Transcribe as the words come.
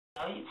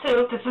Hello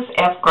YouTube, this is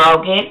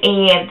fgrogan,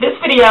 and this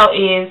video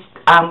is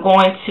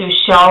going to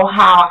show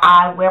how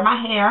I wear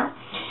my hair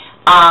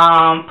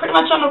pretty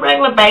much on a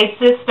regular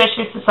basis,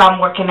 especially since I'm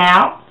working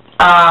out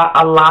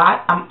a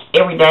lot.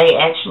 Every day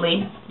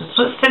actually,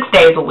 6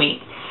 days a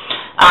week.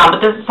 But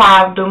this is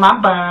how I do my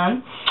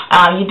bun.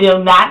 You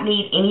do not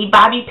need any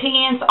bobby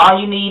pins. All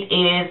you need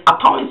is a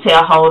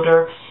ponytail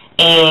holder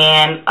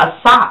and a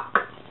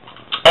sock.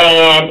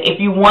 And if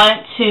you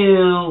want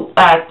to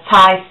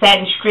tie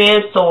satin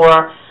strips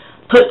or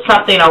put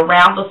something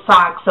around the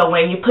sock so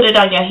when you put it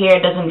on your hair,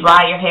 it doesn't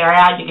dry your hair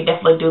out, you can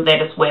definitely do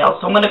that as well.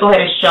 So I'm going to go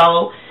ahead and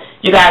show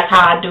you guys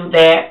how I do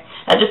that.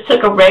 I just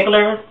took a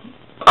regular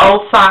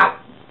old sock.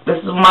 This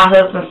is my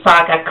husband's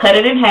sock. I cut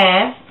it in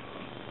half.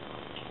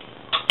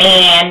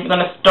 And you're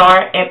going to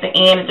start at the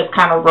end and just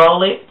kind of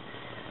roll it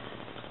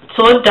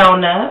to a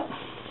donut.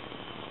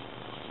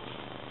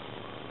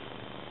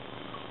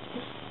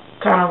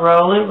 Kind of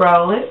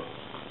roll it.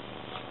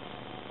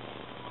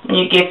 When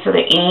you get to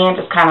the end,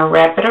 just kind of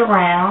wrap it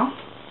around.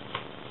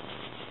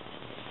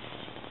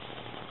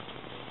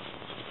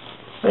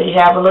 So you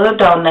have a little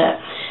donut.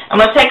 I'm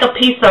going to take a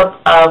piece of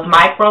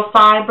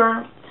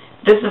microfiber.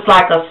 This is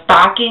like a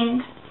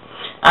stocking.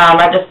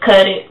 I just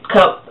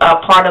cut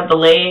part of the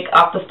leg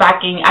off the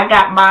stocking. I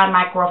got my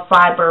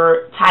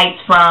microfiber tights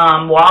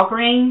from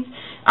Walgreens.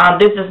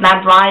 This does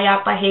not dry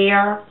out the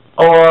hair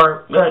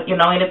or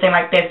anything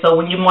like that. So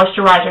when you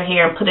moisturize your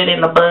hair and put it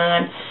in the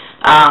bun,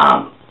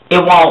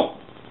 it won't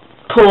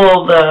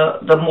pull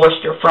the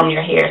moisture from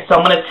your hair. So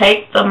I'm going to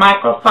take the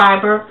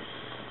microfiber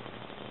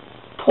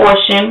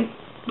portion.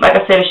 Like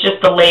I said, it's just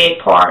the leg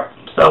part,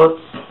 so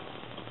it's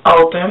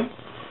open.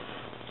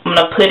 I'm going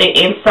to put it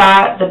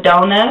inside the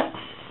donut.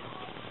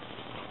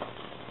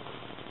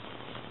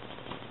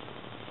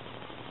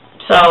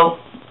 So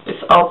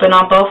it's open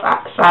on both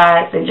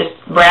sides, and just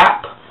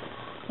wrap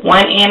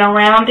one end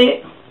around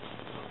it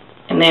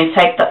and then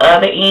take the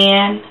other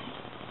end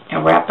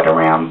and wrap it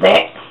around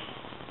that.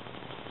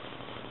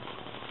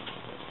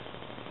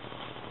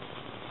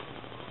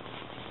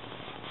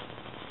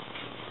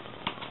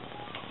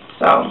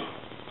 So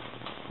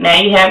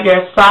now you have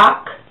your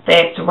sock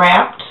that's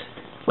wrapped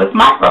with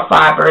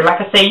microfiber.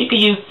 Like I said, you can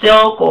use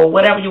silk or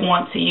whatever you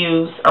want to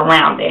use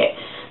around that.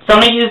 So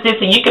I'm going to use this,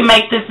 and you can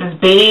make this as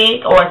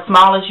big or as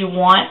small as you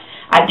want.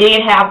 I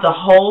did have the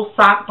whole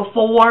sock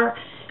before,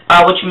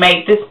 which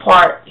made this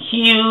part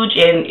huge,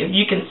 and if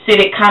you can sit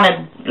it kind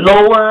of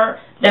lower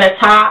than the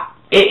top,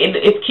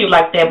 it's cute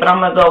like that. But I'm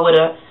going to go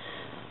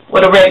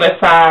with a regular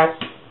size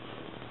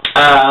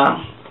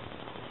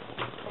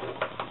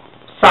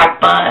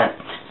sock bun.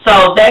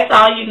 So that's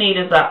all you need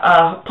is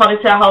a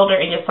ponytail holder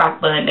and your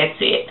sock bun. That's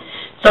it.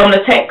 So I'm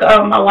going to take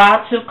my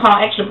wide tooth comb.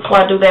 Actually,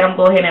 before I do that, I'm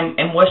going to go ahead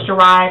and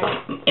moisturize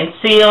and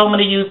seal. I'm going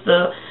to use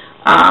the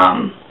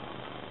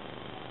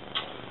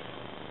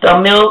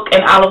milk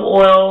and olive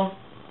oil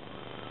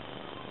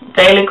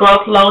daily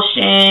growth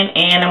lotion,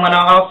 and I'm going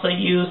to also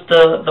use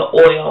the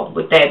oil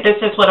with that.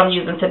 This is what I'm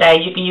using today.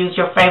 You can use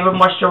your favorite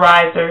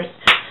moisturizers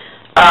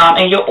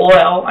and your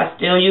oil. I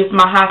still use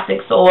my high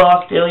 6 oil.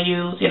 I still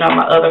use,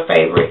 my other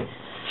favorite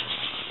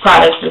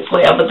products as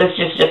well, but this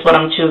is just what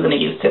I'm choosing to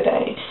use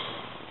today.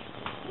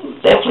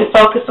 Definitely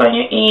focus on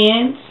your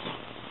ends.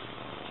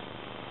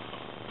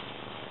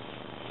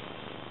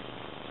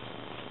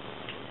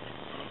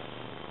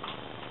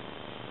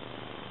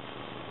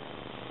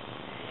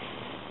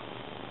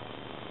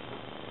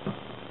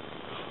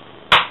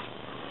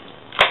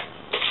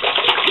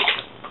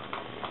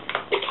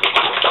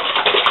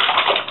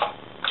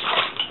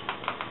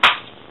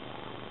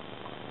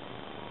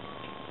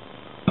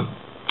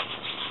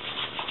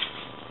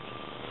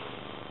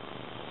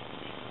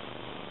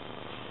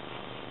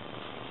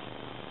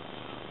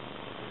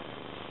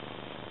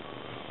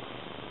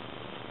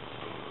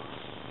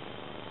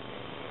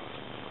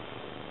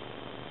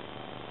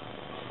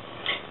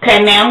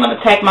 Okay, now I'm going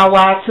to take my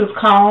wide tooth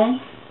comb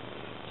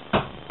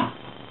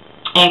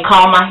and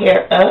comb my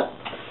hair up.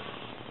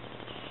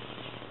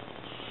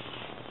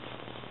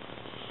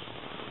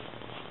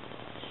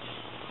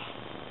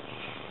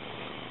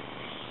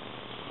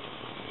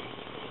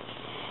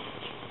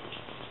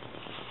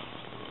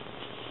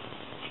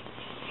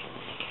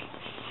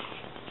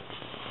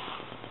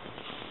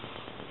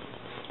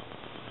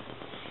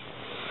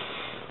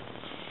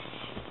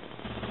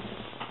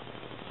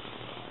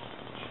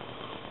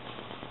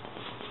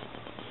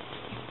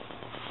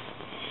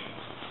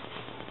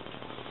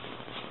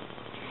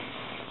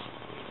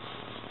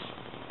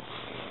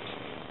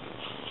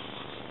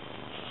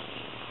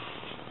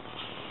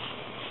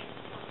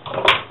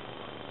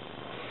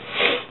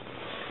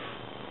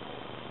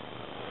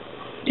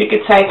 You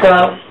could take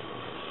a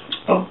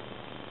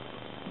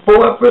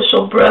boar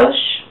bristle brush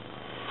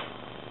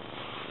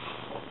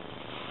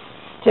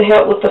to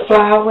help with the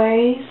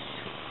flyaways.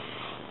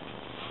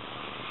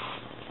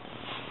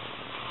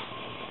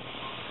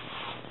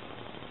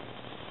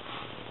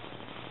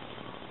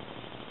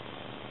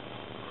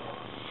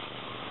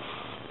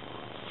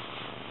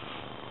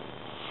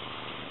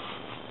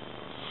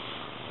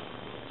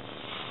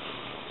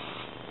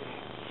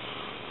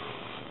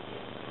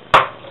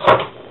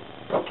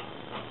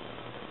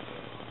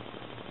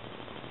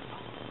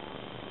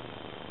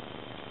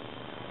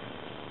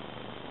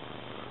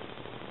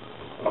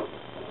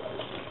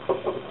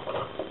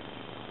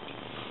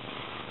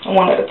 I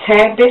want it a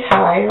tad bit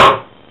higher.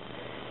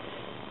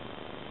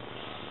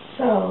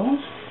 So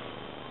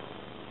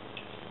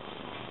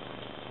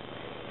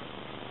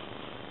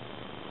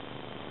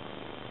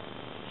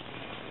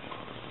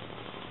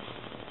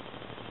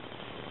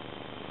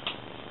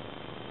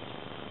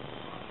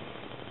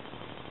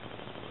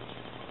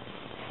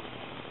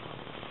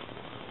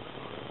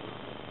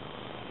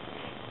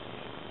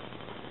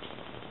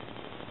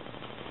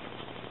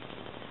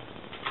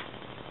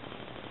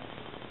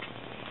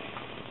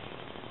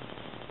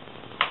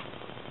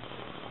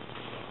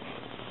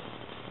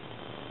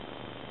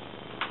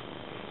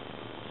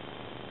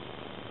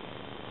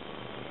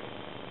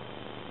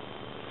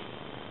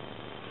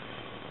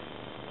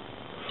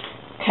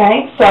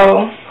okay,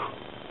 so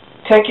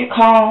take your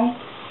comb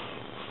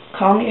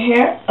your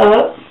hair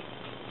up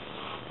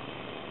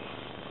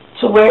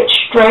to where it's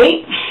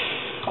straight.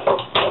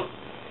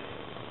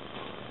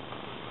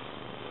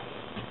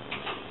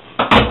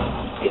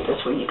 Get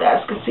this where you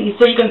guys can see.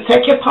 So you're going to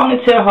take your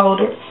ponytail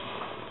holder,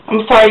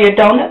 your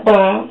donut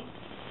bun.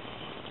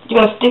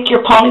 You're going to stick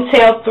your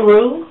ponytail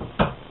through.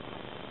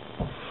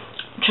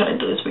 I'm trying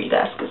to do this where you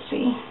guys can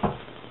see.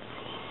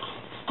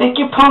 Stick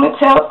your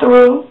ponytail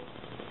through.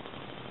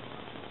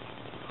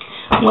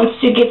 Once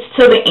you get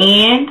to the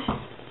end,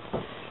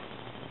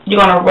 you're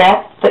going to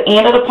wrap the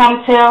end of the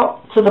ponytail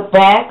to the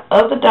back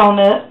of the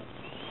donut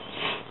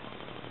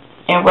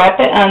and wrap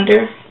it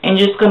under, and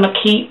you're just going to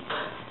keep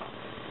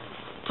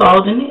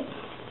folding it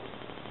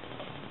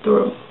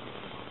through.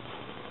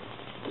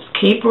 Just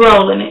keep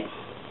rolling it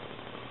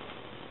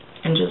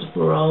and just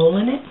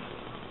rolling it.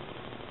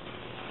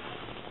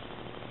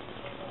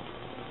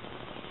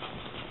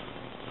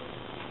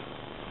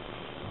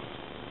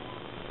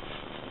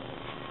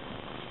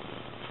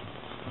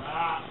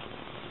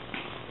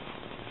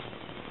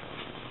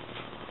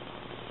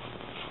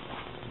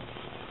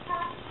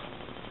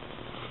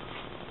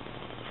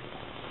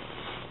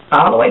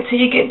 All the way till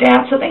you get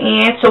down to the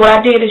end. So what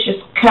I did is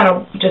just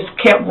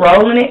kept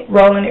rolling it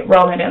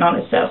on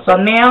itself. So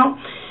now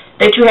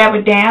that you have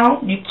it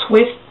down, you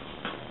twist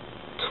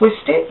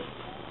it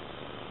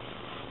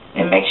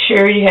and make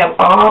sure you have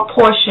all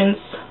portions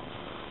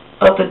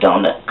of the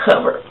donut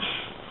covered.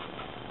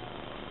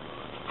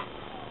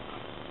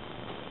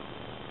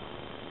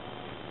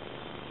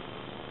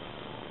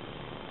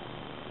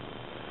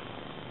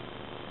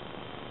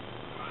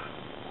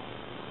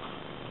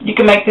 You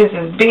can make this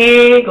as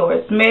big or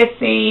as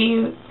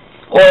messy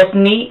or as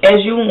neat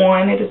as you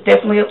want it. It's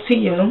definitely up to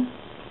you.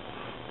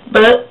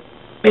 But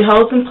it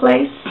holds in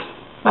place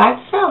by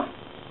itself.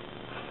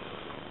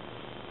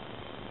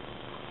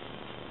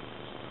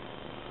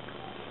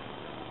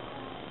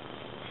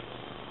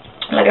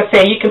 Like I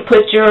said, you can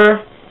put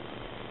your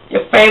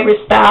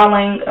favorite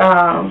styling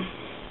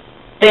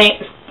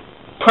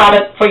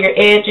product for your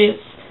edges.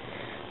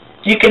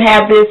 You can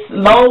have this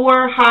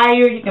lower,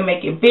 higher. You can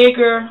make it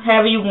bigger,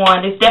 however you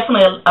want. It's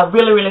definitely a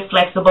really, really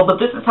flexible. But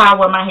this is how I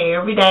wear my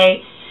hair every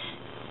day.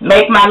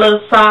 Make my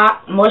little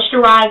sock,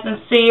 moisturize and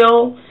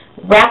seal.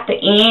 Wrap the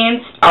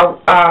ends,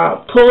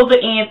 pull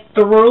the end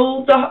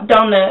through the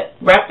donut.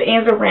 Wrap the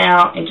ends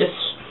around and just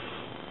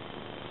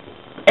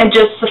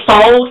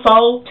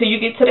fold till you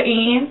get to the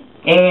end.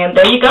 And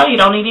there you go. You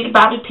don't need any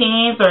bobby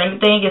pins or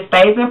anything. It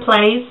stays in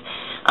place.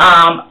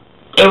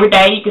 Every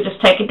day you can just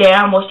take it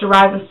down,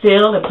 moisturize and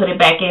seal, and put it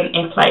back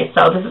in place.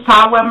 So this is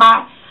how I wear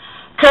my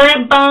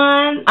current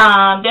bun.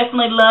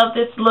 Definitely love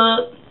this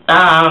look.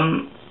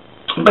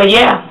 But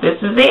yeah, this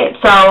is it.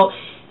 So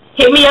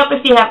hit me up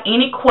if you have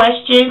any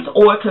questions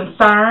or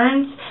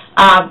concerns.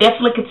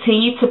 Definitely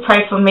continue to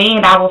pray for me,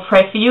 and I will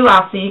pray for you.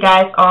 I'll see you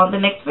guys on the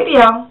next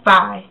video.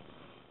 Bye.